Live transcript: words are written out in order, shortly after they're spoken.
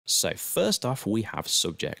So first off, we have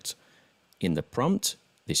subject. In the prompt,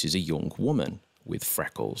 this is a young woman with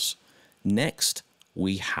freckles. Next,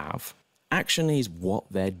 we have action is what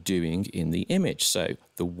they're doing in the image. So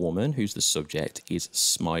the woman, who's the subject, is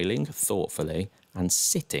smiling thoughtfully and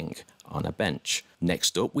sitting on a bench.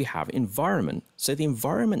 Next up, we have environment. So the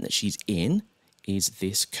environment that she's in is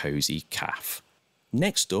this cozy cafe.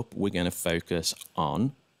 Next up, we're going to focus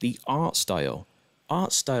on the art style.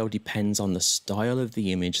 Art style depends on the style of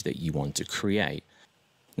the image that you want to create.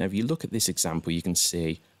 Now, if you look at this example, you can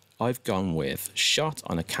see I've gone with shot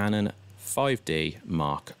on a Canon 5D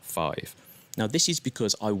Mark V. Now, this is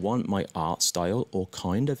because I want my art style or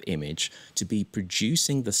kind of image to be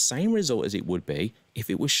producing the same result as it would be if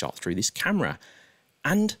it was shot through this camera.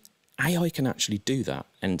 And AI can actually do that.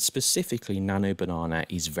 And specifically, Nano Banana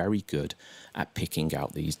is very good at picking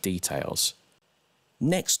out these details.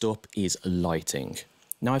 Next up is lighting.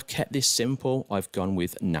 Now, I've kept this simple. I've gone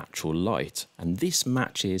with natural light, and this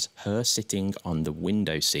matches her sitting on the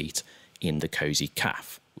window seat in the cozy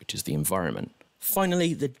cafe, which is the environment.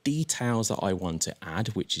 Finally, the details that I want to add,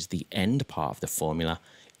 which is the end part of the formula,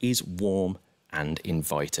 is warm and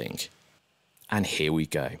inviting. And here we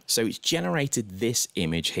go. So it's generated this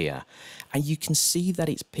image here, and you can see that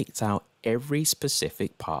it's picked out every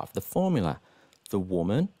specific part of the formula. The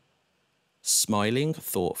woman smiling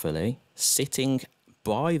thoughtfully, sitting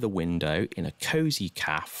by the window in a cozy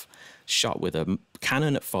cafe, shot with a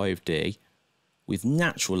Canon at 5D with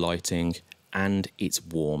natural lighting, and it's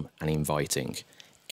warm and inviting.